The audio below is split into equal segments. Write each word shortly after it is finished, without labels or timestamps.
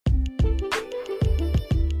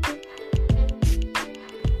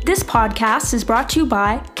This podcast is brought to you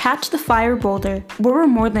by Catch the Fire Boulder, where we're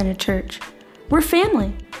more than a church. We're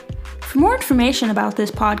family. For more information about this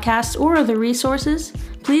podcast or other resources,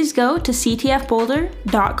 please go to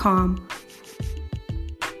ctfboulder.com.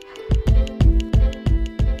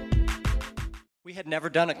 We had never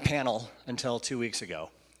done a panel until 2 weeks ago.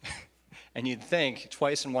 And you'd think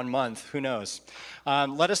twice in 1 month, who knows?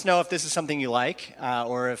 Let us know if this is something you like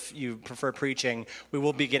or if you prefer preaching. We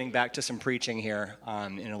will be getting back to some preaching here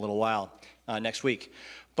in a little while, next week.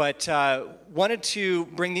 But wanted to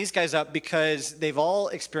bring these guys up because they've all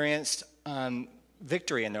experienced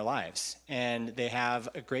victory in their lives. And they have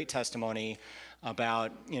a great testimony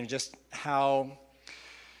about just how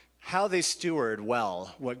they steward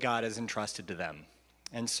well what God has entrusted to them.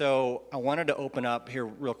 And so I wanted to open up here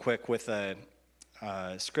real quick with a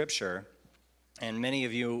scripture, and many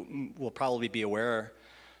of you will probably be aware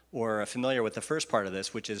or familiar with the first part of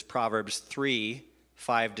this, which is Proverbs 3,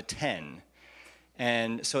 5-10.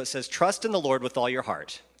 And so it says, "Trust in the Lord with all your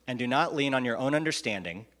heart, and do not lean on your own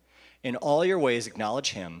understanding. In all your ways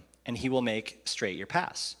acknowledge him, and he will make straight your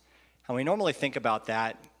paths." And we normally think about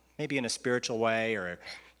that maybe in a spiritual way, or,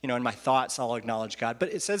 in my thoughts I'll acknowledge God,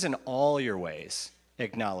 but it says in all your ways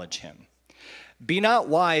acknowledge him. Be not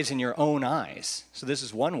wise in your own eyes. So this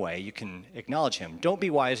is one way you can acknowledge him. Don't be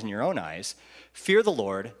wise in your own eyes. Fear the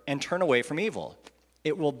Lord and turn away from evil.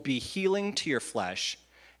 It will be healing to your flesh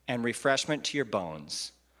and refreshment to your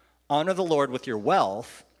bones. Honor the Lord with your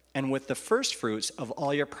wealth and with the first fruits of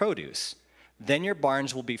all your produce. Then your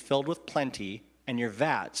barns will be filled with plenty and your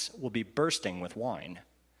vats will be bursting with wine.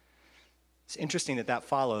 It's interesting that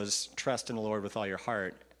follows trust in the Lord with all your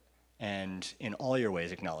heart and in all your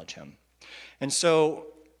ways acknowledge him. And so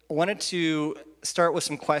I wanted to start with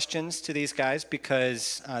some questions to these guys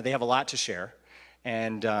because they have a lot to share,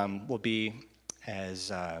 and we'll be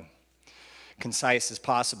as concise as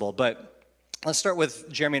possible. But let's start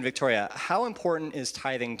with Jeremy and Victoria. How important is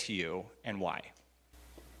tithing to you, and why?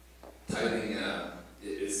 Tithing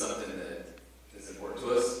is something that is important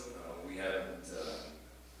to us. We haven't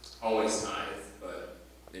always tithed, but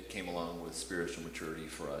it came along with spiritual maturity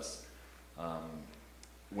for us.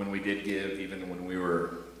 When we did give, even when we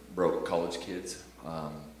were broke college kids,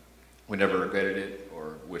 we never regretted it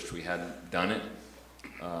or wished we hadn't done it,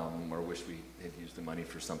 or wished we had used the money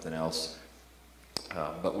for something else.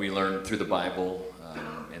 But we learned through the Bible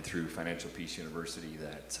and through Financial Peace University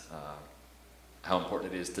that how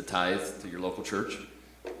important it is to tithe to your local church.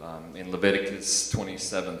 In Leviticus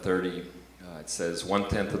 27:30, it says,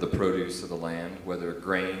 1/10 of the produce of the land, whether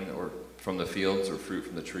grain or from the fields or fruit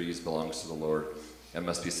from the trees, belongs to the Lord and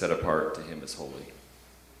must be set apart to him as holy.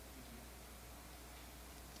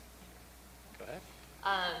 Go ahead.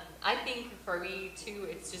 I think for me too,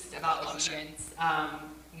 it's just about obedience.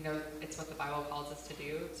 It's what the Bible calls us to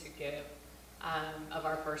do, to give of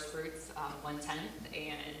our first fruits 1/10,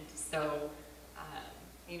 and so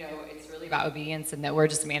it's really about obedience, and that we're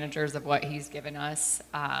just managers of what he's given us.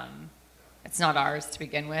 It's not ours to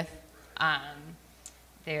begin with.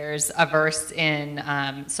 There's a verse in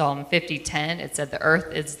Psalm 50:10. It said, "The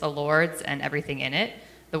earth is the Lord's and everything in it,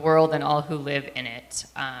 the world and all who live in it."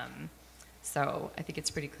 So I think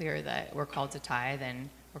it's pretty clear that we're called to tithe,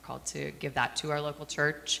 and we're called to give that to our local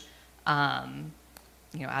church, out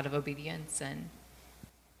of obedience. And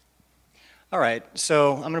All right,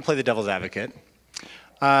 so I'm going to play the devil's advocate.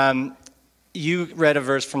 You read a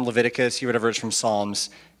verse from Leviticus, you read a verse from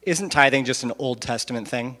Psalms. Isn't tithing just an Old Testament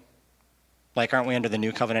thing? Like, aren't we under the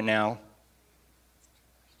new covenant now?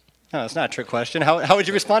 No, it's not a trick question. How would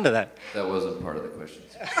you respond to that? That wasn't part of the question.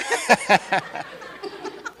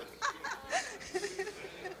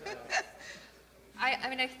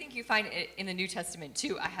 I think you find it in the New Testament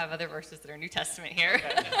too. I have other verses that are New Testament here.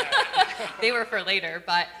 They were for later,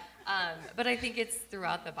 but I think it's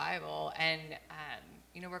throughout the Bible, and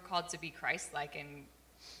we're called to be Christ-like, and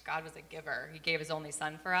God was a giver. He gave his only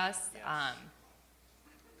Son for us. Yes.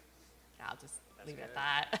 I'll just leave it at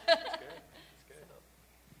that. That's good.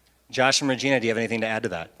 Josh and Regina, do you have anything to add to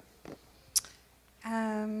that?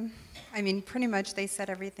 Pretty much they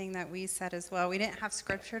said everything that we said as well. We didn't have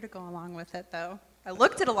scripture to go along with it, though. I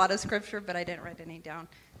looked at a lot of scripture, but I didn't write any down.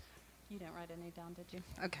 You didn't write any down, did you?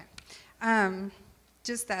 Okay.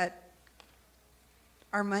 Just that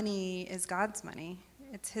our money is God's money.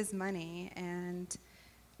 It's his money, and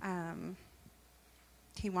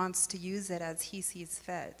he wants to use it as he sees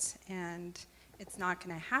fit. And it's not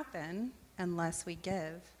going to happen unless we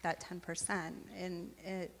give that 10%. And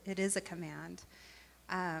it is a command.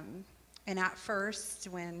 And at first,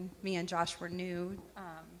 when me and Josh were new,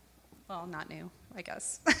 well, not new, I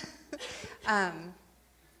guess.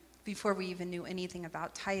 before we even knew anything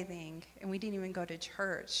about tithing, and we didn't even go to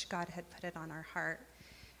church, God had put it on our heart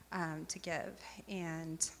to give.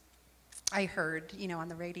 And I heard, on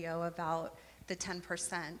the radio about the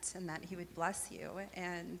 10% and that he would bless you.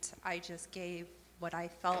 And I just gave what I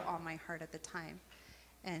felt on my heart at the time.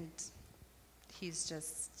 And he's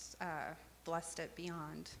just blessed it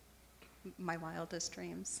beyond my wildest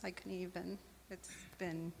dreams. I couldn't even, it's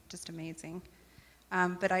been just amazing.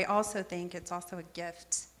 But I also think it's also a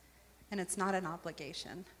gift, and it's not an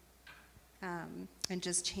obligation. And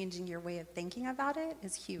just changing your way of thinking about it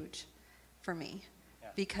is huge for me. Yeah.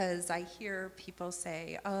 Because I hear people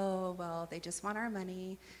say, oh, well, they just want our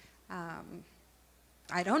money.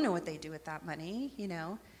 I don't know what they do with that money,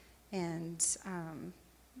 and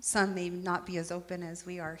some may not be as open as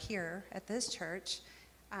we are here at this church.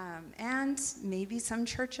 And maybe some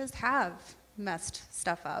churches have messed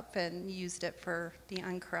stuff up and used it for the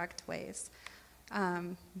incorrect ways.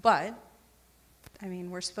 But,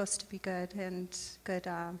 we're supposed to be good and good,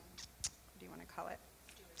 what do you want to call it?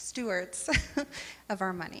 Stewards of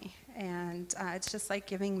our money. And it's just like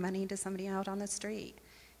giving money to somebody out on the street.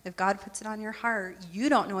 If God puts it on your heart, you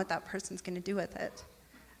don't know what that person's going to do with it.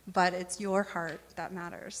 But it's your heart that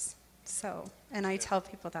matters. So, and I tell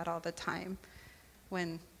people that all the time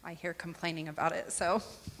when I hear complaining about it. So,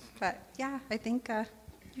 but yeah, I think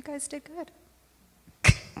you guys did good.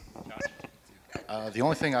 The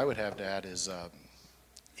only thing I would have to add is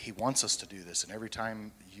he wants us to do this, and every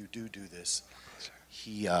time you do this,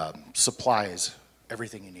 he supplies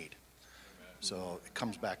everything you need. So it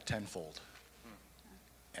comes back tenfold.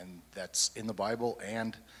 And that's in the Bible,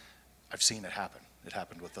 and I've seen it happen. It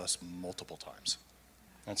happened with us multiple times.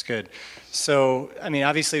 That's good. So,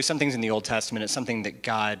 obviously some things in the Old Testament, it's something that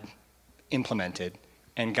God implemented.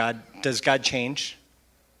 And does God change?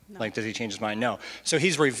 No. Does he change his mind? No. So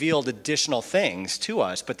he's revealed additional things to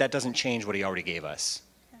us, but that doesn't change what he already gave us,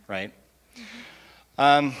 right?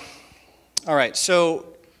 Mm-hmm. All right, so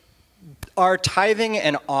are tithing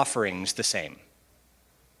and offerings the same?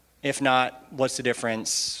 If not, what's the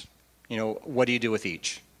difference? What do you do with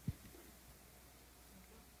each?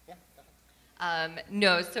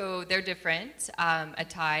 No, so they're different. A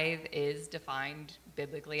tithe is defined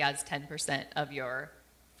biblically as 10% of your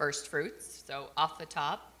first fruits, so off the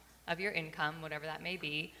top of your income, whatever that may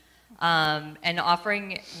be. And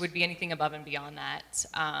offering would be anything above and beyond that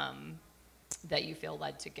that you feel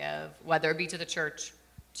led to give, whether it be to the church,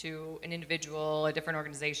 to an individual, a different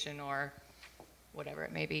organization, or whatever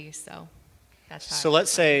it may be. So that's how. So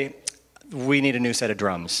let's say we need a new set of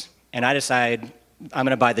drums, and I decide I'm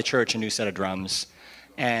going to buy the church a new set of drums,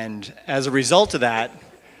 and as a result of that,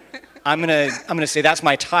 I'm going to say that's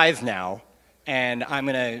my tithe now, and I'm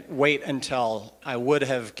going to wait until I would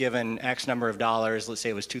have given X number of dollars. Let's say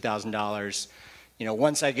it was $2,000.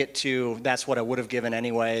 Once I get to that's what I would have given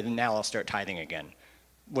anyway, then now I'll start tithing again.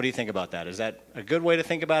 What do you think about that? Is that a good way to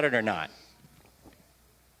think about it or not?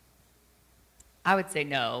 I would say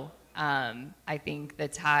no. I think the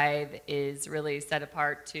tithe is really set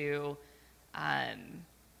apart to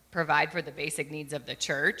provide for the basic needs of the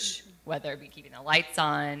church, whether it be keeping the lights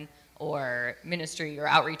on or ministry or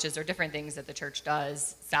outreaches or different things that the church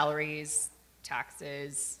does, salaries,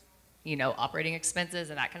 taxes, operating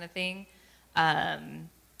expenses and that kind of thing. And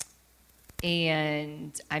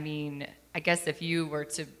I guess if you were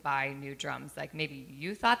to buy new drums, maybe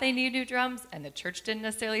you thought they needed new drums and the church didn't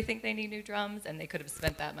necessarily think they need new drums, and they could have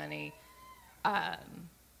spent that money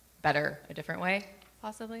better a different way,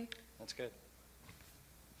 possibly. That's good.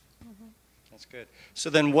 Mm-hmm. That's good. So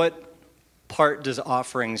then what part does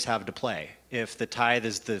offerings have to play? If the tithe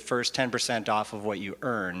is the first 10% off of what you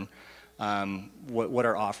earn, what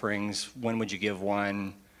are offerings? When would you give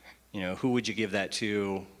one? Who would you give that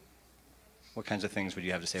to? What kinds of things would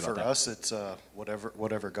you have to say about that? For us, it's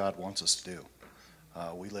whatever God wants us to do.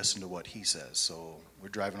 We listen to what he says. So we're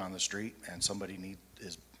driving on the street and somebody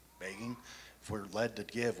is begging. If we're led to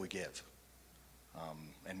give, we give.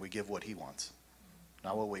 And we give what he wants.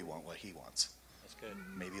 Not what we want, what he wants. That's good.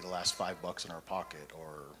 Maybe the last $5 in our pocket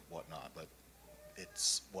or whatnot, but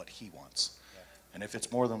it's what he wants. Yeah. And if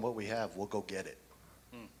it's more than what we have, we'll go get it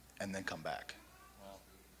and then come back. Wow.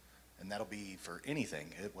 And that'll be for anything,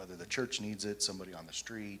 whether the church needs it, somebody on the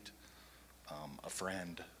street, a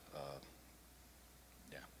friend,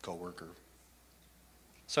 co-worker.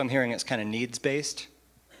 So I'm hearing it's kind of needs-based?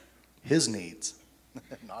 His needs,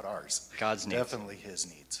 not ours. God's needs. Definitely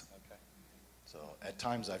his needs. Okay. So at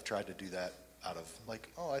times I've tried to do that out of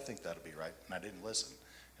I think that'll be right, and I didn't listen,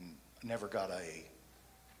 and never got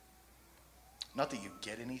not that you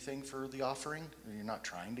get anything for the offering, you're not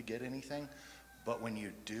trying to get anything, but when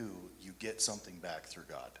you do, you get something back through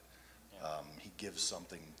God. He gives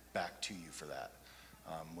something back to you for that.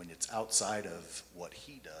 When it's outside of what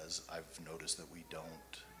he does, I've noticed that you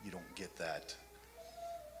don't get that,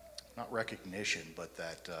 not recognition, but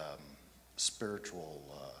that spiritual,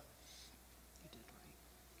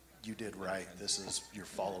 you did right. You're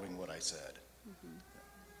following what I said.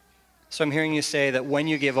 So I'm hearing you say that when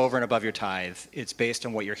you give over and above your tithe, it's based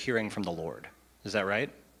on what you're hearing from the Lord. Is that right?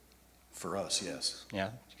 For us, yes. Yeah?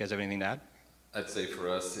 Do you guys have anything to add? I'd say for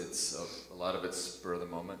us, it's a lot of it's spur of the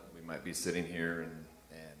moment. We might be sitting here and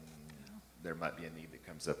there might be a need that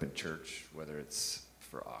comes up in church, whether it's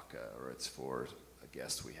for ACA or it's for a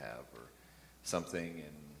guest we have or something,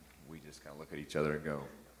 and we just kind of look at each other and go,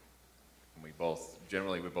 and we both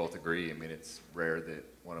agree. I mean, it's rare that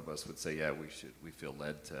one of us would say, yeah, we feel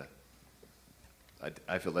led to,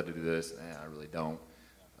 I feel led to do this, I really don't.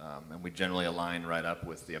 And we generally align right up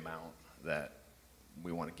with the amount that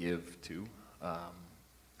we want to give to.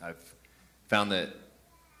 I've found that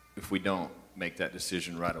if we don't make that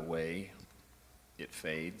decision right away, it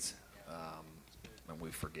fades, and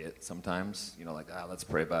we forget sometimes, like, let's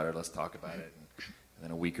pray about it, let's talk about it, and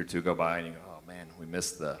then a week or two go by, and you go, oh man, we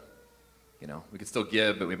missed we could still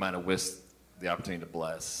give, but we might have missed the opportunity to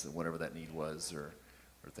bless, whatever that need was, or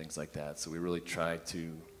things like that. So we really try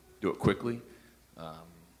to do it quickly,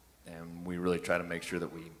 and we really try to make sure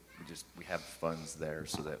that we have funds there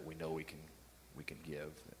so that we know we can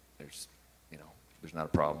give. There's not a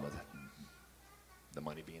problem with the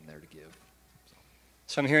money being there to give.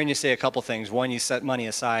 So I'm hearing you say a couple things. One, you set money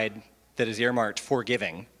aside that is earmarked for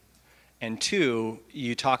giving. And two,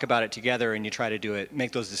 you talk about it together and you try to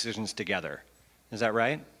make those decisions together. Is that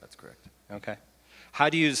right? That's correct. Okay. How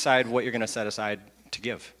do you decide what you're going to set aside to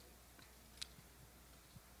give?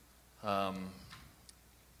 You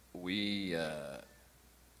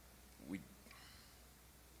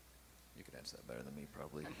can answer that better than me,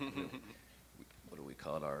 probably. What do we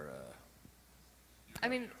call it?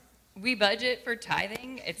 We budget for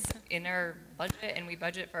tithing. It's in our budget, and we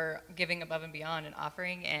budget for giving above and beyond and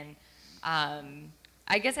offering. And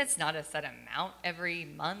I guess it's not a set amount every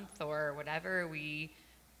month or whatever. We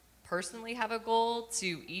personally have a goal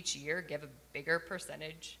to each year give a bigger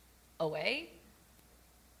percentage away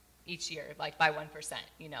each year, like by 1%,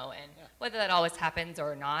 and whether that always happens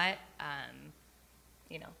or not,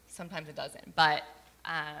 sometimes it doesn't. But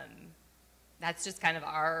that's just kind of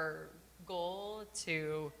our goal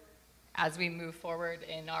to, as we move forward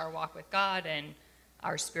in our walk with God and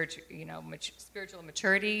our spiritual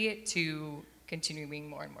maturity, to continue being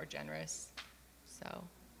more and more generous. So.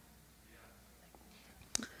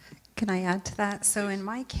 Can I add to that? So in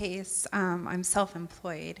my case, I'm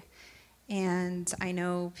self-employed, and I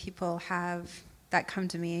know people that come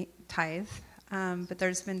to me tithe, but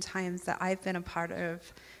there's been times that I've been a part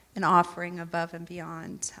of an offering above and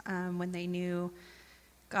beyond when they knew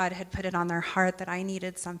God had put it on their heart that I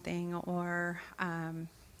needed something, or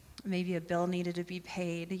maybe a bill needed to be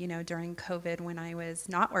paid, during COVID when I was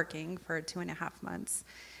not working for 2.5 months.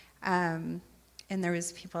 And there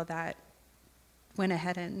was people that went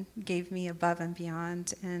ahead and gave me above and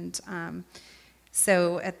beyond. And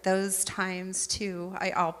so at those times too,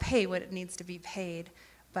 I'll pay what it needs to be paid,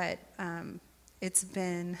 but it's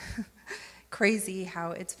been crazy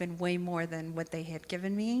how it's been way more than what they had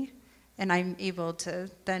given me. And I'm able to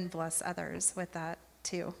then bless others with that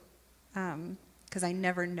too. Because I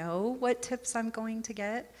never know what tips I'm going to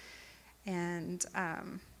get. And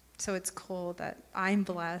so it's cool that I'm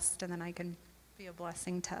blessed and then I can be a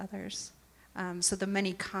blessing to others. So the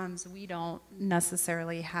money comes, we don't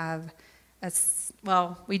necessarily have,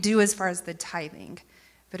 we do as far as the tithing,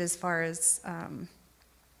 but as far as,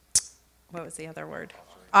 what was the other word?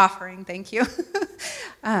 Offering, thank you.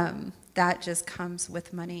 That just comes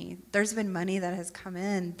with money. There's been money that has come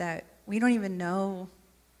in that we don't even know.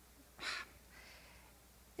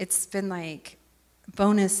 It's been like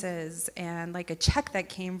bonuses and like a check that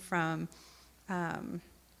came from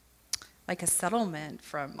like a settlement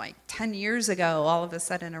from like 10 years ago, all of a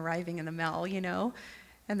sudden arriving in the mail,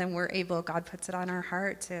 and then God puts it on our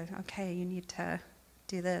heart to, okay, you need to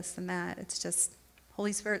do this and that. It's just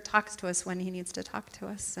Holy Spirit talks to us when he needs to talk to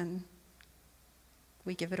us, and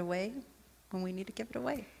we give it away when we need to give it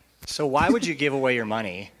away. So why would you give away your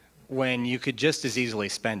money when you could just as easily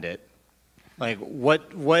spend it? Like,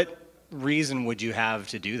 what reason would you have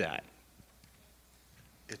to do that?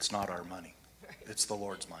 It's not our money. It's the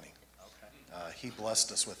Lord's money. He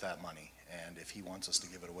blessed us with that money, and if he wants us to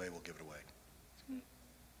give it away, we'll give it away.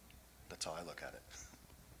 That's how I look at it.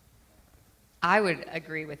 I would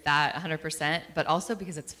agree with that 100%, but also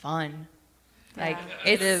because it's fun. Like,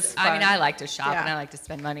 it is fun. I like to shop and I like to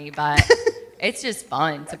spend money, but it's just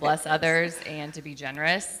fun to bless others and to be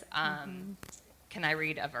generous. Can I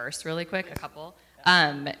read a verse really quick, a couple?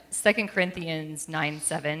 2 Corinthians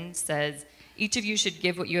 9:7 says, each of you should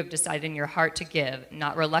give what you have decided in your heart to give,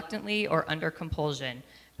 not reluctantly or under compulsion,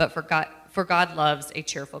 but for God loves a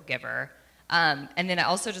cheerful giver. And then I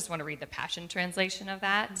also just want to read the Passion Translation of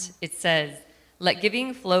that. It says, let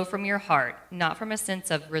giving flow from your heart, not from a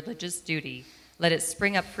sense of religious duty. Let it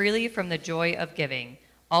spring up freely from the joy of giving,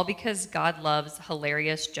 all because God loves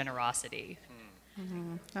hilarious generosity.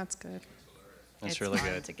 That's good. That's It's really fun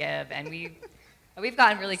good. to give, and we've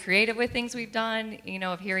gotten really creative with things we've done,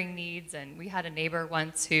 of hearing needs. And we had a neighbor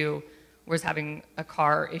once who was having a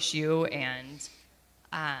car issue, and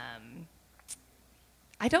I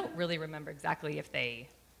don't really remember exactly if they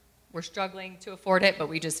were struggling to afford it, but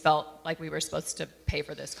we just felt like we were supposed to pay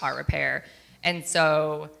for this car repair. And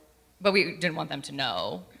so, but we didn't want them to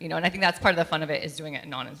know, and I think that's part of the fun of it, is doing it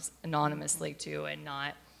anonymously too, and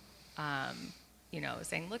not,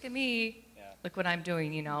 saying, look at me, look what I'm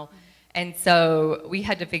doing, And so we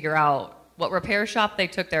had to figure out what repair shop they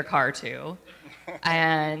took their car to,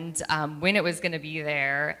 and when it was going to be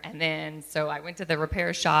there. And then, so I went to the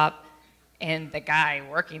repair shop, and the guy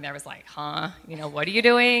working there was like, what are you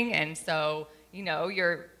doing? And so,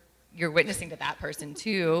 you're witnessing to that person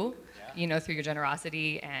too, through your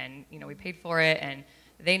generosity. And, we paid for it, and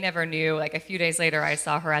they never knew. Like a few days later, I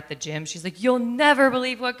saw her at the gym. She's like, you'll never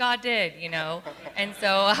believe what God did, And so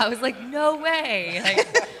I was like, no way.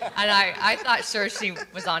 And I thought sure she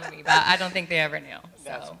was on to me, but I don't think they ever knew.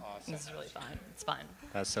 That's So awesome. this is really fun. It's fun.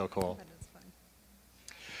 That's so cool. That is fun.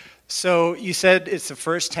 So you said it's the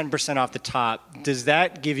first 10% off the top. Does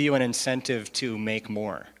that give you an incentive to make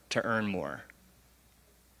more, to earn more?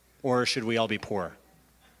 Or should we all be poor?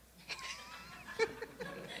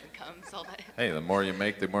 Incomes, all that. Hey, the more you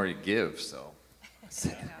make, the more you give, so.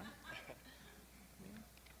 Yep.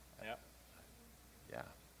 Yeah, I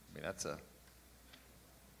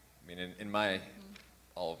mean, in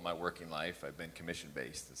all of my working life, I've been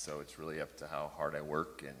commission-based, and so it's really up to how hard I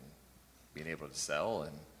work and being able to sell.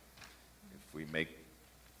 And if we make,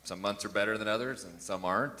 some months are better than others, and some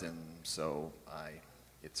aren't, and so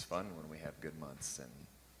it's fun when we have good months, and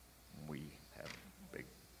we have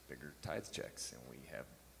bigger tithe checks, and we have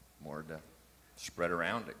more to spread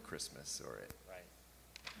around at Christmas or at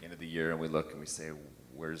the end of the year, and we look and we say,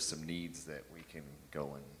 where's some needs that we can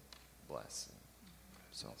go and bless? And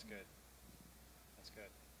so That's good. That's good.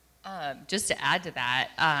 Just to add to that,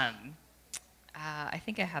 I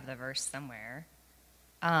think I have the verse somewhere,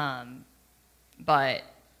 but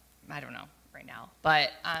I don't know right now.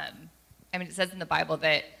 But it says in the Bible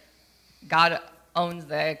that God owns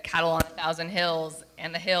the cattle on 1,000 hills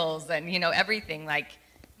and the hills, and everything. Like,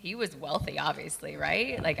 he was wealthy, obviously,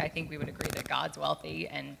 right? Like, I think we would agree that God's wealthy,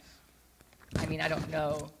 and I don't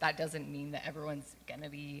know. That doesn't mean that everyone's gonna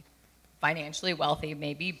be financially wealthy,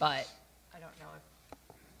 maybe, but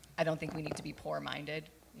I don't think we need to be poor-minded,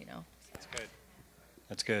 That's good.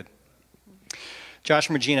 That's good. Josh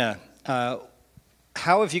and Regina, how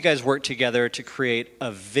have you guys worked together to create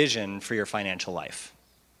a vision for your financial life?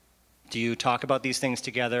 Do you talk about these things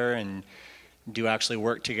together, and do you actually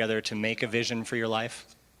work together to make a vision for your life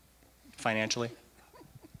financially?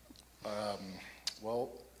 Well,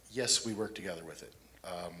 yes, we work together with it.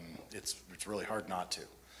 It's really hard not to.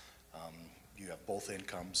 You have both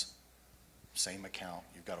incomes, same account.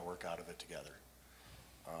 You've got to work out of it together.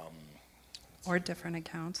 Or different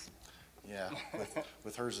accounts. Yeah,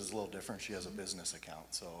 with hers is a little different. She has a business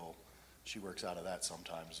account, so she works out of that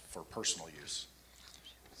sometimes for personal use.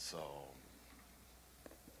 So,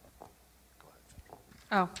 go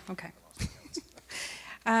ahead. Oh, okay.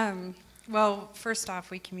 Well, first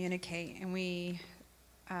off, we communicate, and we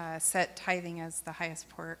set tithing as the highest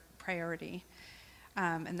priority,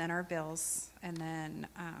 and then our bills, and then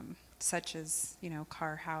such as,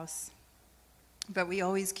 car, house. But we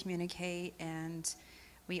always communicate, and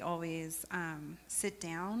we always sit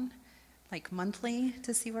down, like monthly,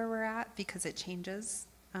 to see where we're at, because it changes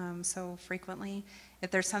so frequently. If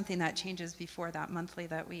there's something that changes before that monthly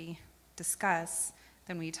that we discuss,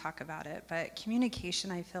 then we talk about it. But communication,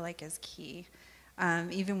 I feel like, is key.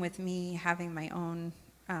 Even with me having my own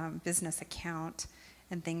business account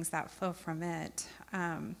and things that flow from it,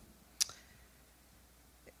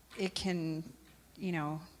 it can,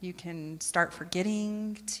 you can start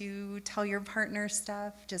forgetting to tell your partner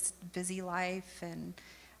stuff, just busy life and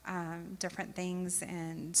different things,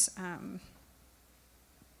 and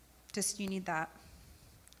just you need that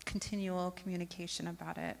continual communication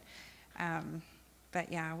about it. But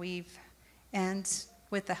yeah, and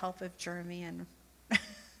with the help of Jeremy and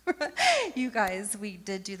you guys, we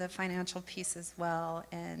did do the financial piece as well,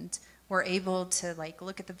 and we're able to like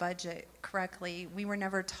look at the budget correctly. We were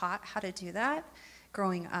never taught how to do that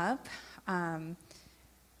growing up.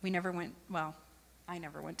 We never went, well, I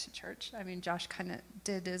never went to church. I mean, Josh kind of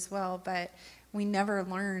did as well, but we never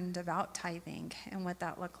learned about tithing and what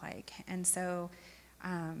that looked like. And so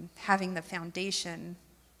having the foundation,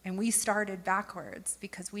 and we started backwards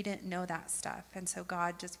because we didn't know that stuff. And so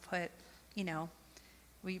God just put, you know,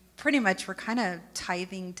 we pretty much were kind of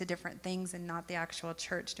tithing to different things and not the actual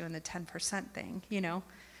church doing the 10% thing, you know,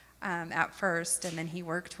 at first. And then he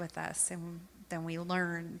worked with us, and then we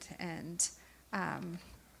learned. And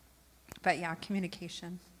but yeah,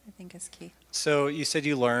 communication, I think, is key. So you said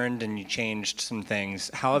you learned and you changed some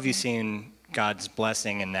things. How have you seen God's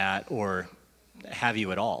blessing in that, or have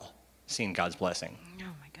you at all seen God's blessing?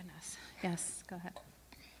 Oh my goodness. Yes, go ahead.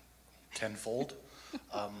 Tenfold.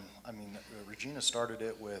 I mean, Regina started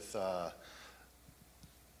it with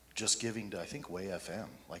just giving to, I think, Way FM,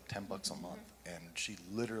 like $10 a month. And she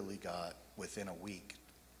literally got, within a week,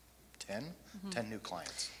 10 new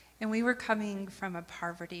clients. And we were coming from a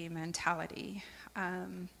poverty mentality.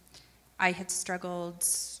 I had struggled,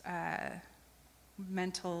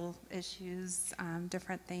 mental issues,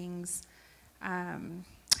 different things.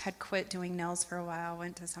 Had quit doing nails for a while,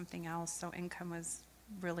 went to something else, so income was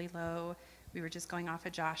really low. We were just going off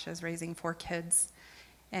of Josh's, raising 4 kids,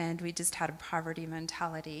 and we just had a poverty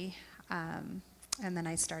mentality. And then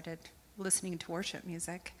I started listening to worship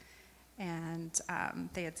music, and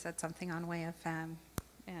they had said something on Way FM,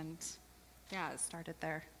 and yeah, it started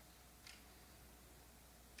there.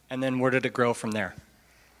 And then where did it grow from there?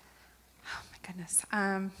 Oh my goodness.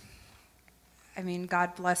 I mean,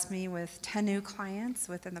 God blessed me with 10 new clients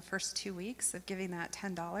within the first 2 weeks of giving that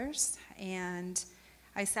 $10. And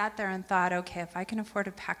I sat there and thought, okay, if I can afford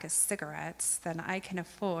a pack of cigarettes, then I can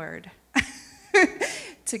afford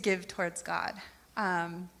to give towards God.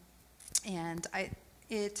 And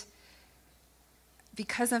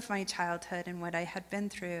because of my childhood and what I had been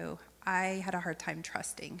through, I had a hard time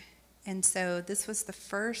trusting. And so this was the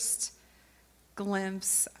first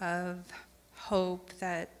glimpse of hope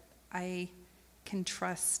that I can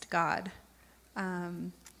trust God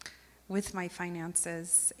with my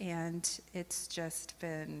finances. And it's just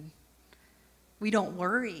been, we don't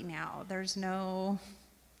worry now. There's no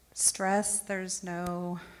stress. There's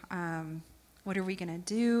no, what are we going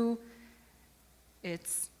to do?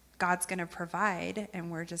 It's God's going to provide,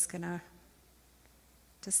 and we're just going to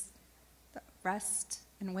just rest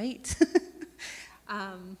and wait.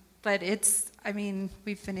 But it's, I mean,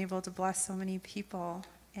 we've been able to bless so many people,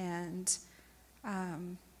 and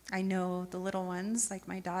I know the little ones, like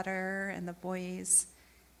my daughter and the boys,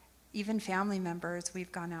 even family members,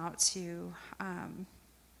 we've gone out to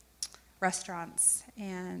restaurants,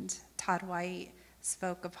 and Todd White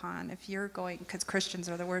spoke upon, if you're going, because Christians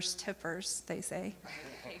are the worst tippers, they say.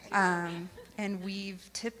 And we've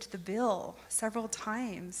tipped the bill several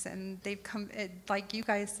times, and they've come, like you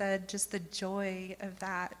guys said, just the joy of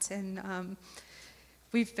that. And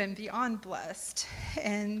we've been beyond blessed,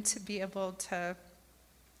 and to be able to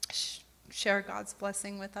share God's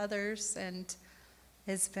blessing with others, and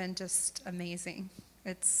it's been just amazing.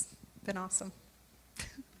 It's been awesome.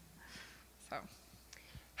 So.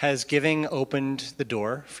 Has giving opened the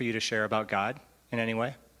door for you to share about God in any way?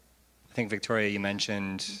 I think, Victoria, you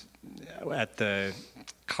mentioned at the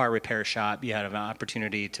car repair shop you had an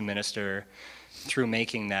opportunity to minister through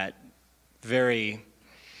making that very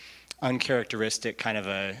uncharacteristic kind of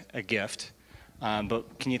a gift.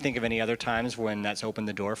 But can you think of any other times when that's opened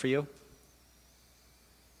the door for you?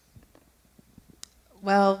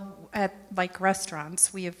 Well, at like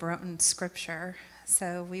restaurants, we have written scripture.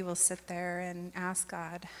 So we will sit there and ask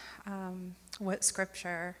God, what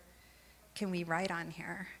scripture can we write on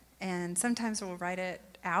here? And sometimes we'll write it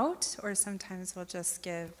out, or sometimes we'll just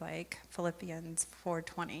give like Philippians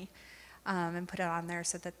 4:20 and put it on there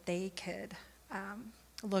so that they could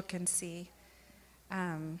look and see.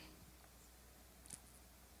 But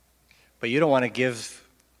you don't want to give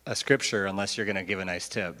a scripture unless you're going to give a nice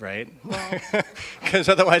tip, right? Because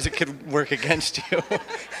otherwise it could work against you.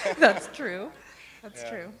 That's true. That's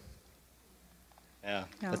true. Yeah,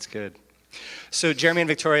 that's good. So Jeremy and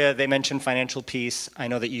Victoria, they mentioned financial peace. I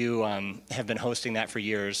know that you have been hosting that for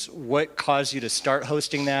years. What caused you to start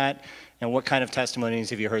hosting that, and what kind of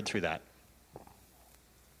testimonies have you heard through that?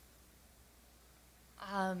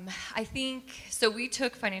 I think, so we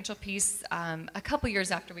took financial peace a couple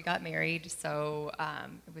years after we got married, so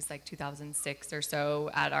it was like 2006 or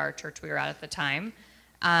so at our church we were at the time.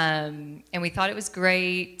 And we thought it was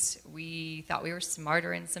great. We thought we were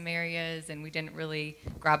smarter in some areas, and we didn't really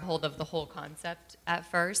grab hold of the whole concept at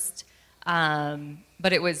first.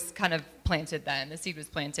 But it was kind of planted then. The seed was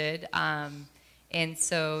planted. And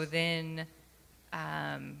so then,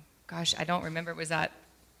 gosh, I don't remember. It was at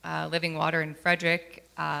Living Water in Frederick.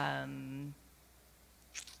 I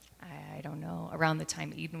don't know, around the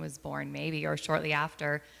time Eden was born, maybe, or shortly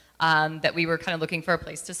after, that we were kind of looking for a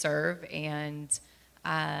place to serve and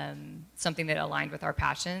something that aligned with our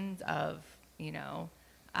passions of,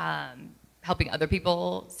 helping other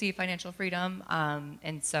people see financial freedom.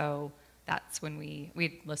 And so that's when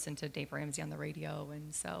we listened to Dave Ramsey on the radio,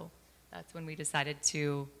 and so that's when we decided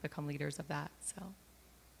to become leaders of that. So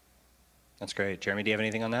That's great. Jeremy, do you have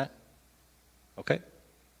anything on that? Okay.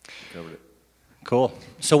 Covered it. Cool.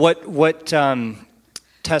 So what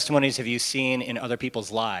testimonies have you seen in other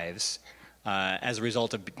people's lives as a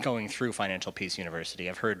result of going through Financial Peace University?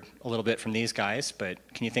 I've heard a little bit from these guys, but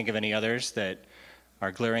can you think of any others that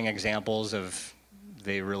are glaring examples of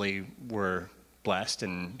they really were blessed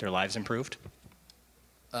and their lives improved?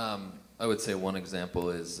 I would say one example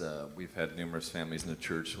is we've had numerous families in the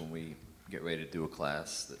church when we get ready to do a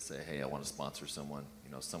class that say, hey, I want to sponsor someone.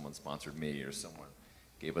 Someone sponsored me, or someone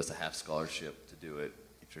gave us a half scholarship to do it.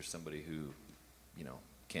 If there's somebody who,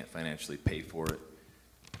 can't financially pay for it,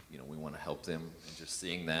 we want to help them. And just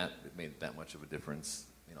seeing that, it made that much of a difference.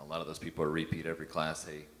 A lot of those people are repeat every class.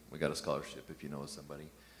 Hey, we got a scholarship if you know somebody.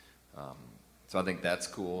 So I think that's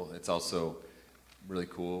cool. It's also really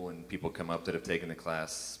cool when people come up that have taken the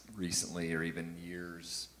class recently or even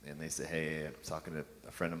years, and they say, hey, I'm talking to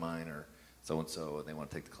a friend of mine or so-and-so, and they want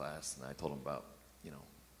to take the class. And I told them about,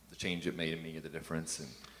 the change it made in me, the difference. And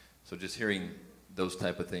so just hearing those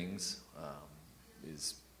type of things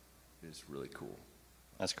is really cool.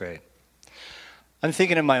 That's great. I'm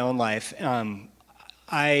thinking of my own life.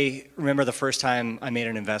 I remember the first time I made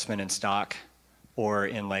an investment in stock or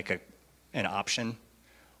in like an option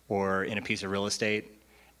or in a piece of real estate,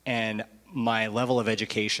 and my level of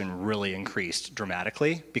education really increased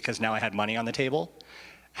dramatically because now I had money on the table.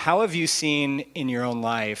 How have you seen in your own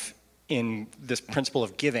life, in this principle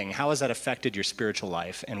of giving, how has that affected your spiritual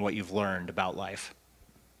life and what you've learned about life?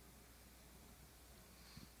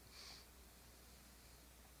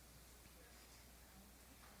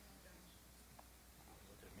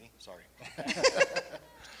 Sorry.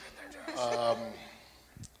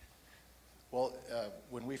 Well,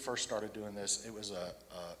 when we first started doing this, it was a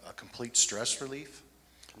complete stress relief.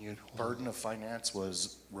 Burden of finance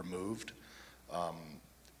was removed.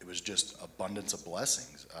 It was just abundance of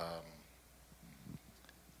blessings. Well,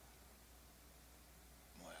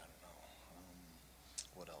 I don't know.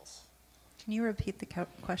 What else? Can you repeat the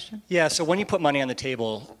question? Yeah, so when you put money on the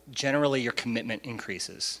table, generally your commitment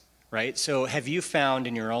increases, right? So have you found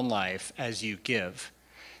in your own life, as you give,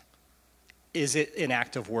 is it an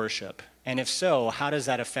act of worship? And if so, how does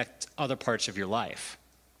that affect other parts of your life?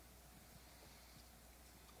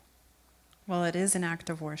 Well, it is an act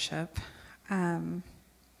of worship.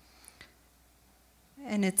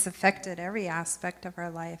 And it's affected every aspect of our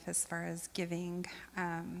life as far as giving.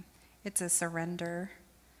 It's a surrender.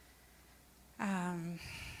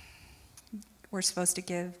 We're supposed to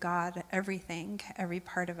give God everything, every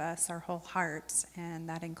part of us, our whole hearts, and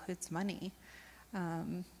that includes money.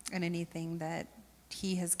 And anything that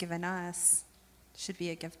He has given us should be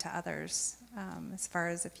a gift to others. As far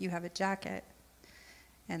as if you have a jacket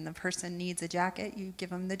and the person needs a jacket, you give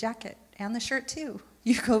them the jacket and the shirt too.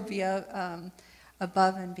 You go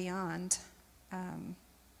above and beyond.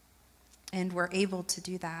 And we're able to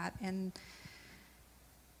do that. And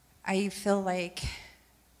I feel like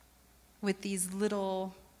with these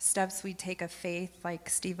little steps we take of faith, like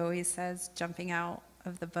Steve always says, jumping out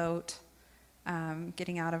of the boat,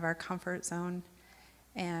 getting out of our comfort zone,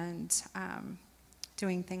 and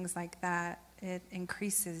doing things like that, it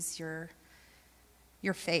increases your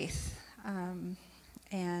faith,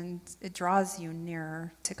 and it draws you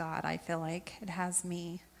nearer to God. I feel like it has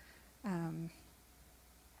me, and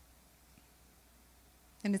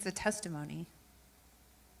it's a testimony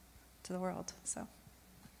to the world. So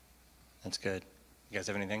That's good. You guys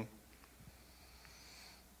have anything?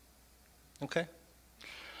 Okay.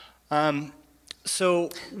 So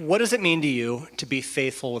what does it mean to you to be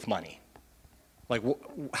faithful with money? Like,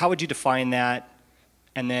 how would you define that?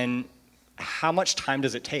 And then how much time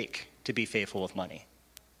does it take to be faithful with money?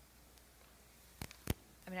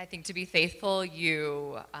 I think to be faithful,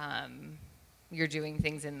 you're doing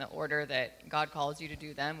things in the order that God calls you to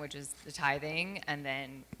do them, which is the tithing, and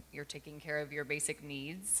then you're taking care of your basic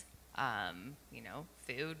needs,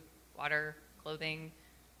 food, water, clothing,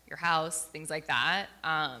 your house, things like that.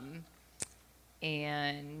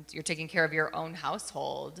 And you're taking care of your own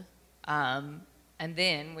household. And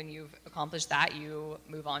then when you've accomplished that, you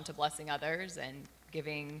move on to blessing others and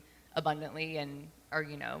giving abundantly and, or,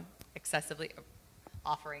 you know, excessively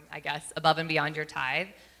offering, I guess, above and beyond your tithe.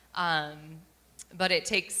 But it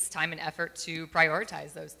takes time and effort to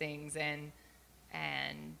prioritize those things and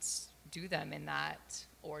do them in that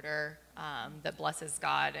order that blesses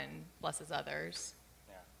God and blesses others.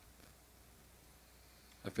 Yeah.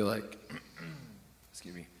 I feel like,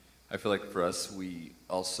 excuse me, I feel like for us, we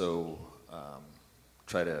also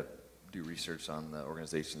try to do research on the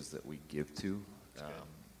organizations that we give to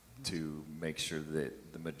make sure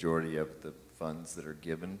that the majority of the funds that are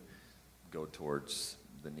given go towards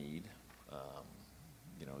the need.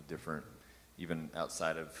 You know, different, even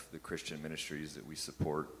outside of the Christian ministries that we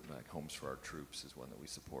support, like Homes for Our Troops is one that we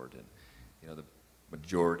support, and you know, the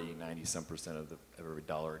majority, 90-some% of every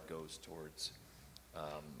dollar goes towards.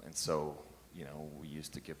 And so, you know, we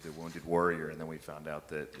used to give the Wounded Warrior, and then we found out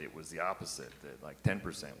that it was the opposite, that like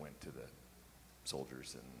 10% went to the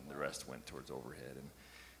soldiers and the rest went towards overhead.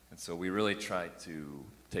 And so we really tried to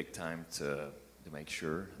take time to make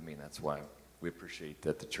sure. I mean, that's why we appreciate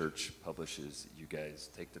that the church publishes. You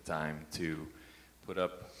guys take the time to put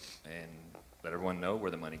up and let everyone know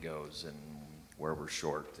where the money goes and where we're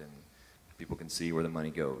short, and people can see where the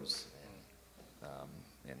money goes.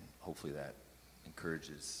 And hopefully that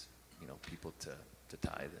encourages, you know, people to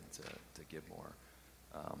tithe and to give more.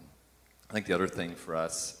 I think the other thing for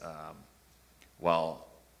us, while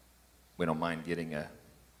we don't mind getting a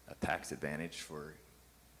tax advantage for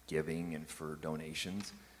giving and for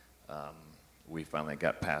donations, we finally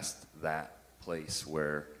got past that place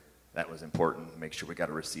where that was important. Make sure we got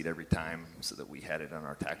a receipt every time so that we had it on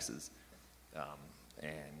our taxes.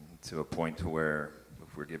 And to a point to where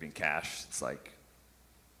if we're giving cash, it's like,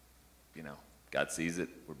 you know, God sees it.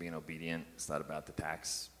 We're being obedient. It's not about the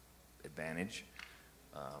tax advantage.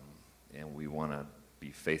 And we want to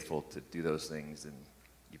be faithful to do those things, and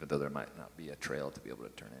even though there might not be a trail to be able to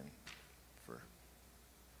turn in for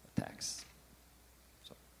a tax.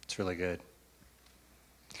 So It's really good.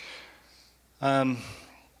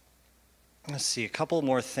 Let's see, a couple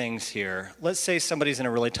more things here. Let's say somebody's in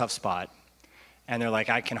a really tough spot, and they're like,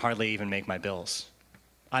 I can hardly even make my bills.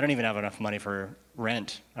 I don't even have enough money for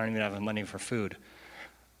rent. I don't even have enough money for food.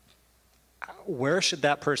 Where should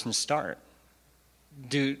that person start?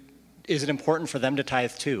 Is it important for them to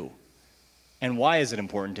tithe too? And why is it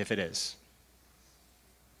important if it is?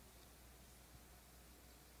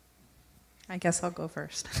 I guess I'll go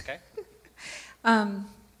first. Okay.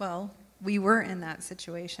 Well, we were in that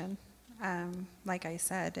situation, like I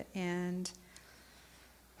said, and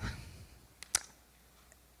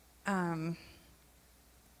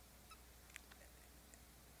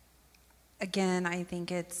again, I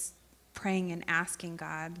think it's praying and asking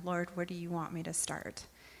God, Lord, where do you want me to start?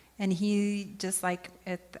 And he, just like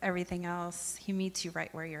everything else, he meets you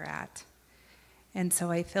right where you're at. And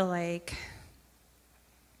so I feel like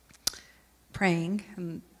praying,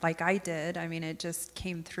 and like I did, I mean, it just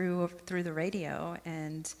came through the radio,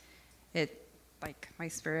 and it, like, my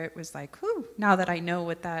spirit was like, whew, now that I know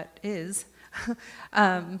what that is,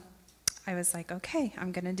 I was like, okay,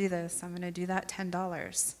 I'm going to do this. I'm going to do that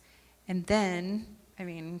 $10. And then, I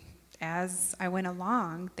mean, as I went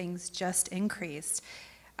along, things just increased.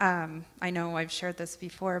 I know I've shared this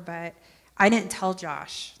before, but I didn't tell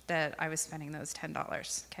Josh that I was spending those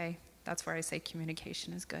 $10, okay? That's where I say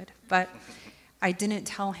communication is good. But I didn't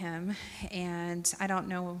tell him, and I don't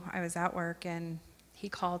know, I was at work, and he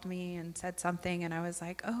called me and said something, and I was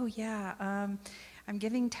like, oh, yeah, I'm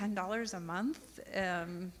giving $10 a month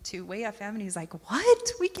to WayFM, and he's like,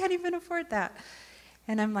 what? We can't even afford that.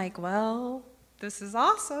 And I'm like, well, this is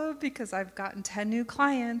awesome because I've gotten 10 new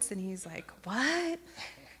clients. And he's like, what?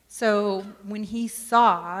 So when he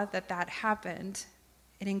saw that happened,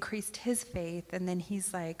 it increased his faith. And then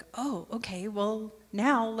he's like, oh, okay, well,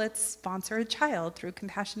 now let's sponsor a child through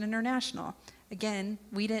Compassion International. Again,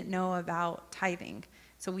 we didn't know about tithing,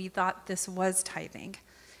 so we thought this was tithing.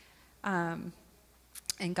 And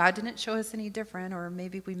God didn't show us any different, or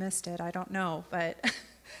maybe we missed it, I don't know. But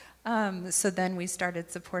so then we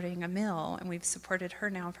started supporting a mill, and we've supported her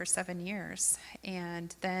now for 7 years.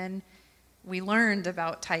 And then we learned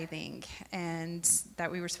about tithing and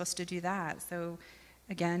that we were supposed to do that. So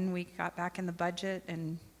again, we got back in the budget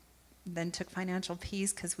and then took financial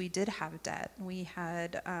peace because we did have debt. We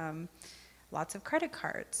had lots of credit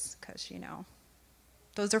cards because, you know,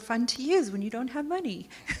 those are fun to use when you don't have money.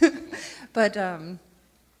 But,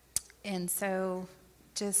 and so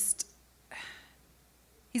just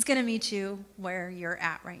He's going to meet you where you're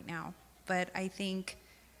at right now. But I think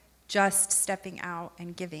just stepping out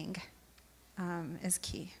and giving is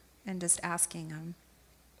key, and just asking him.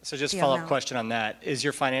 So just the follow-up amount. question on that. Is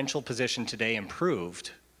your financial position today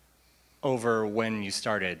improved over when you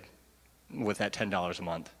started with that $10 a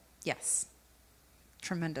month? Yes,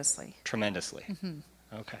 tremendously. Tremendously.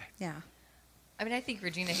 Okay. Yeah. I mean, I think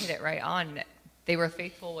Regina hit it right on. They were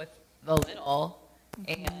faithful with the little,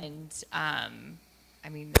 and I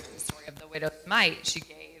mean, the story of the widow's mite, she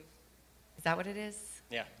gave, is that what it is?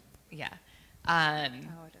 Yeah. Yeah.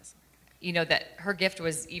 Oh, it is. You know, that her gift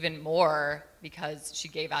was even more because she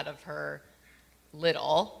gave out of her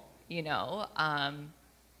little, you know,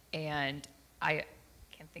 and I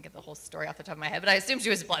can't think of the whole story off the top of my head, but I assume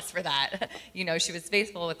she was blessed for that. You know, she was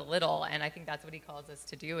faithful with a little, and I think that's what he calls us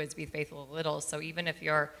to do, is be faithful with little. So even if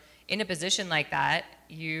you're in a position like that,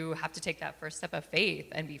 you have to take that first step of faith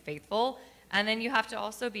and be faithful, and then you have to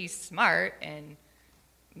also be smart and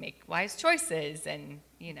make wise choices and,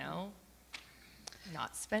 you know,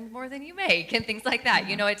 not spend more than you make and things like that.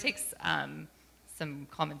 You know, it takes some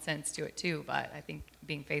common sense to it too, but I think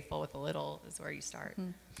being faithful with a little is where you start.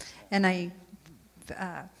 And I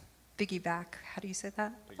piggyback, how do you say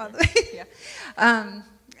that? Yeah.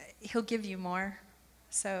 He'll give you more.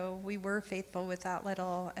 So we were faithful with that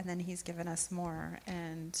little, and then he's given us more.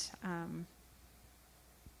 And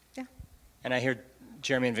yeah. And I hear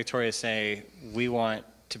Jeremy and Victoria say, we want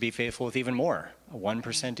to be faithful with even more,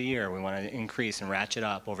 1% a year. We want to increase and ratchet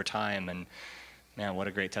up over time. And man, what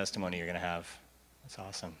a great testimony you're going to have. That's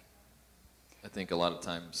awesome. I think a lot of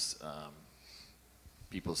times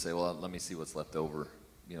people say, well, let me see what's left over.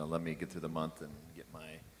 You know, let me get through the month and get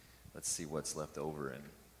let's see what's left over. And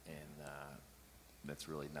that's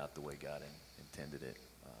really not the way God intended it.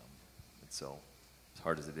 And so as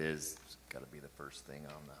hard as it is, it's got to be the first thing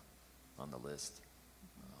on the list.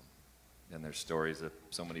 And there's stories of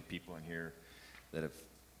so many people in here that have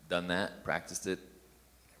done that, practiced it.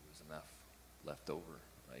 There was enough left over,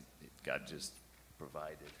 right? God just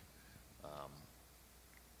provided.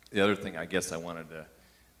 The other thing I guess I wanted to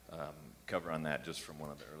cover on that, just from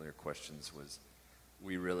one of the earlier questions, was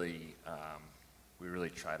we really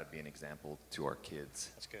try to be an example to our kids.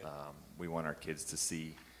 That's good. We want our kids to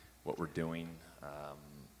see what we're doing.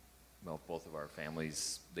 Well, both of our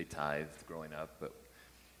families, they tithed growing up, but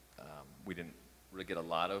we didn't really get a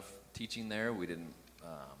lot of teaching there. We didn't,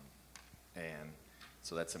 and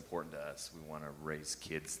so that's important to us. We want to raise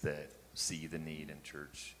kids that see the need in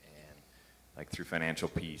church, and like through Financial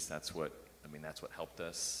Peace, that's what helped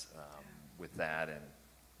us with that. And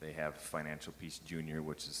they have Financial Peace Junior,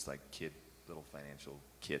 which is like little financial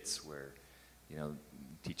kits where, you know,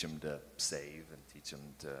 teach them to save and teach them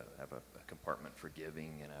to have a compartment for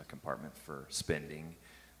giving and a compartment for spending.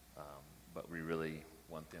 But we really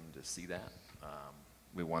want them to see that.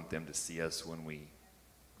 We want them to see us when we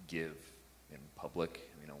give in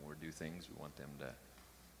public, you know, when we do things. We want them to,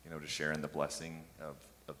 you know, to share in the blessing of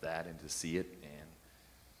that and to see it, and,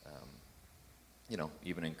 you know,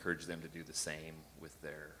 even encourage them to do the same with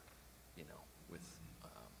their, you know, with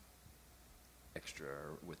extra,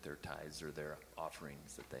 or with their tithes or their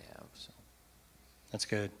offerings that they have. So That's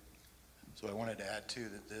good. So I wanted to add too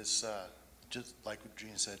that this, just like what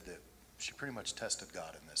Regina said, that she pretty much tested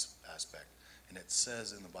God in this aspect. And it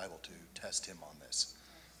says in the Bible to test him on this.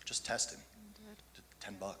 Just test him.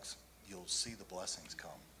 $10. You'll see the blessings come.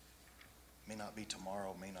 May not be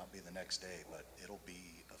tomorrow, may not be the next day, but it'll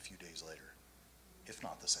be a few days later, if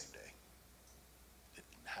not the same day. It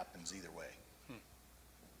happens either way.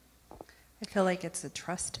 I feel like it's a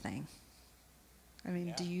trust thing. I mean,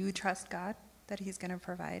 Yeah. do you trust God that he's going to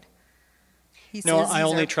provide? He No, says I he's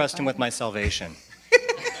only our trust him with my provider. salvation.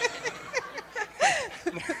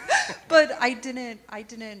 But I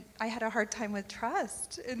had a hard time with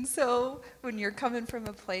trust. And so when you're coming from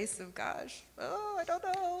a place of, gosh, I don't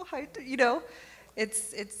know, you know,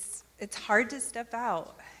 it's hard to step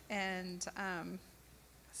out. And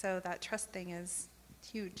so that trust thing is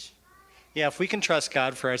huge. Yeah, if we can trust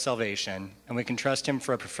God for our salvation and we can trust him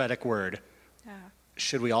for a prophetic word, Yeah.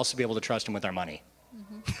 should we also be able to trust him with our money?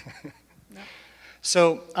 Yep.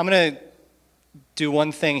 So I'm going to do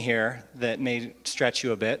one thing here that may stretch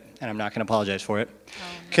you a bit, and I'm not going to apologize for it.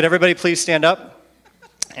 Could everybody please stand up?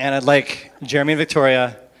 And I'd like Jeremy and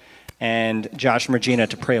Victoria and Josh and Regina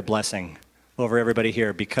to pray a blessing over everybody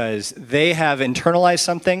here, because they have internalized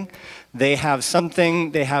something. They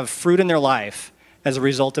have fruit in their life as a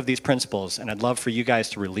result of these principles, and I'd love for you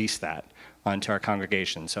guys to release that onto our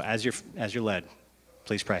congregation. So as you're led,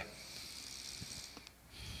 please pray.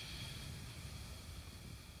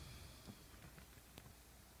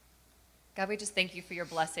 God, we just thank you for your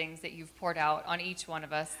blessings that you've poured out on each one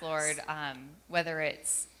of us, Lord, whether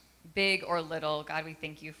it's big or little. God, we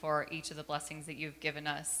thank you for each of the blessings that you've given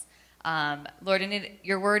us. Lord, in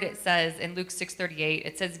your word, it says in Luke 6:38,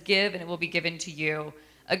 it says, give and it will be given to you.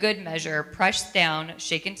 A good measure, pressed down,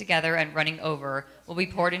 shaken together, and running over, will be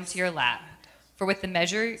poured into your lap. For with the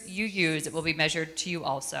measure you use, it will be measured to you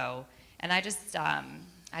also. And I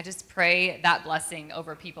just pray that blessing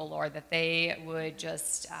over people, Lord, that they would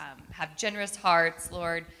just have generous hearts,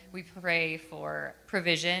 Lord. We pray for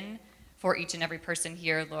provision for each and every person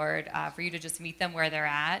here, Lord, for you to just meet them where they're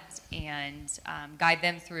at and guide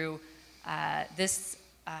them through this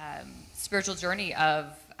spiritual journey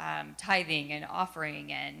of tithing and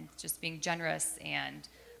offering and just being generous and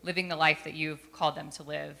living the life that you've called them to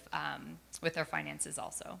live with their finances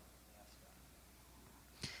also.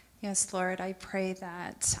 Yes, Lord, I pray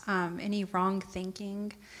that any wrong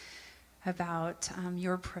thinking about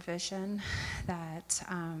your provision, that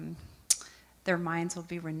their minds will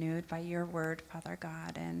be renewed by your word, Father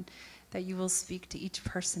God, and that you will speak to each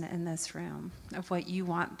person in this room of what you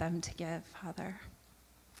want them to give, Father,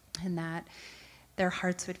 and that their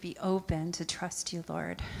hearts would be open to trust you,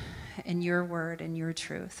 Lord, in your word and your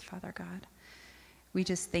truth, Father God. We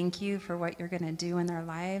just thank you for what you're going to do in their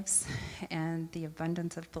lives and the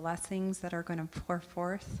abundance of blessings that are going to pour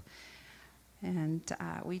forth. And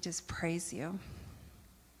we just praise you.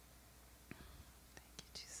 Thank you,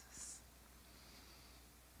 Jesus.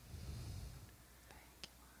 Thank you,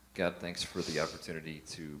 God, thanks for the opportunity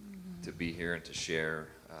to be here and to share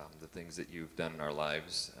the things that you've done in our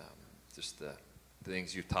lives, just the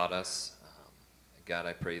things you've taught us. God,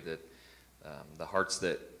 I pray that the hearts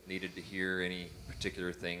that needed to hear any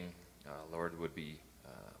particular thing, Lord, would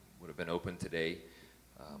have been open today.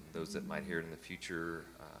 Those that might hear it in the future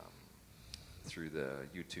through the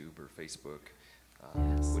YouTube or Facebook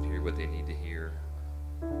would hear what they need to hear.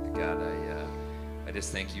 God, I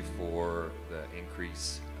just thank you for the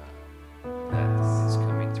increase that is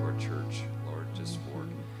coming to our church, Lord, just for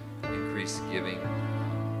increased giving,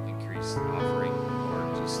 increased offering,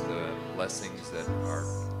 Lord, just the blessings that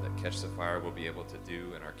Catch the Fire will be able to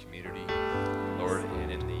do in our community, Lord,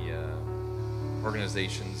 and in the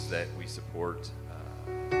organizations that we support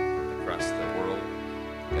across the world.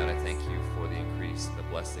 God, I thank you for the increase, the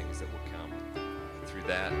blessings that will come through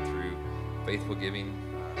that, through faithful giving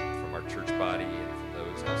from our church body and from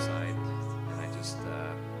those outside. And I just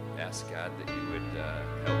ask, God, that you would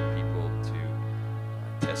help people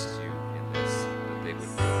to test you in this, that they would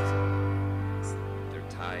put their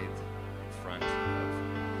tithe in front of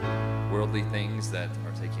worldly things that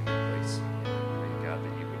are taking their place. And I pray, God,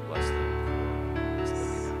 that you would bless them for this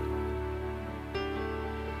living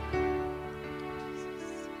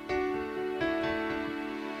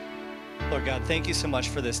out. Lord God, thank you so much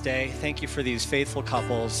for this day. Thank you for these faithful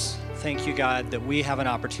couples. Thank you, God, that we have an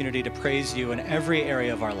opportunity to praise you in every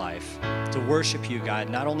area of our life, to worship you, God,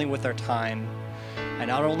 not only with our time and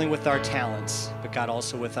not only with our talents, but God,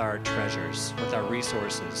 also with our treasures, with our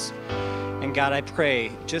resources. And God, I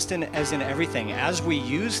pray, just as in everything, as we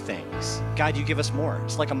use things, God, you give us more.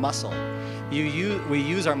 It's like a muscle. We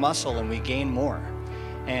use our muscle and we gain more.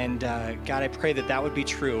 And God, I pray that that would be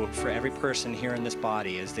true for every person here in this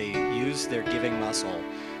body as they use their giving muscle,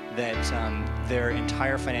 that their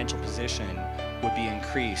entire financial position would be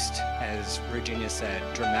increased, as Regina said,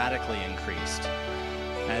 dramatically increased,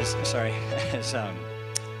 as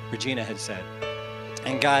Regina had said.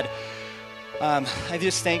 And God, I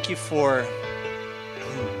just thank you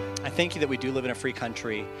I thank you that we do live in a free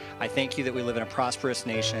country. I thank you that we live in a prosperous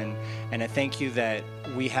nation. And I thank you that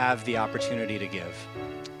we have the opportunity to give.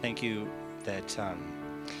 Thank you that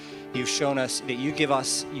you've shown us that you give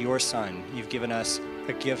us your Son. You've given us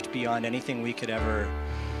a gift beyond anything we could ever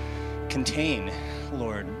contain,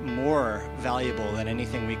 Lord, more valuable than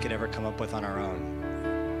anything we could ever come up with on our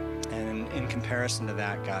own. And in comparison to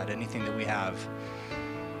that, God, anything that we have,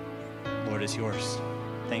 Lord, is yours.